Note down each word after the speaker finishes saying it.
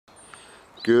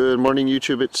Good morning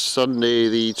YouTube, it's Sunday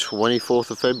the 24th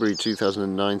of February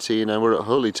 2019 and we're at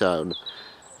Holytown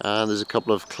and there's a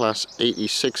couple of Class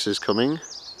 86s coming.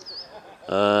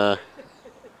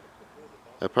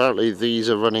 Apparently these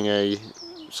are running a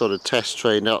sort of test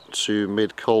train up to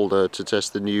Midcalder to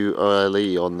test the new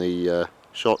OLE on the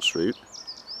shots route.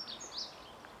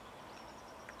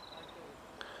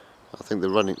 I think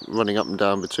they're running up and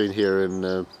down between here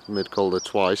and Midcalder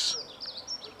twice.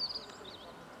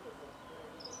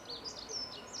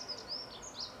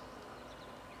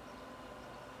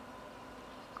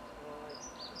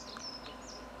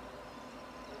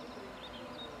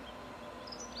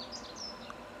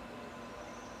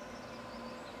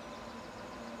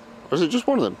 Or is it just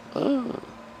one of them? Oh.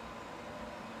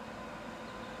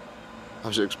 I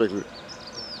was expecting...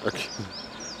 Okay.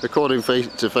 According to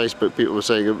Facebook, people were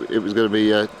saying it was going to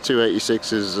be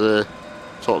 286s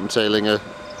top-tailing a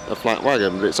flat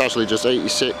wagon, but it's actually just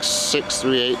 86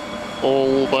 638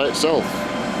 all by itself.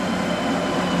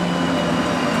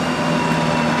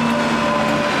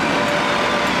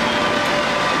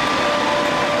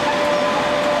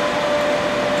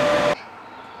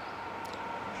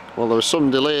 Well, there was some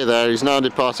delay there. He's now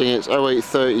departing. It's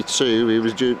 08:32. He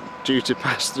was due to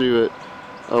pass through at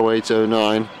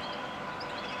 08:09.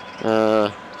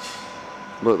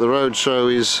 But the road show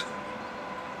is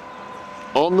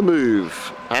on the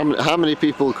move. How many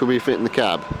people could we fit in the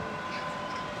cab?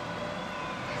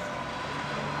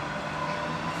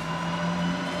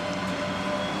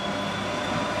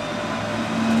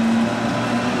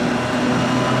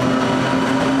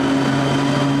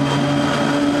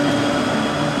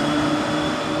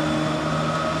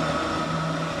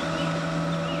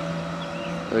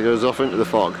 There goes off into the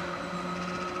fog.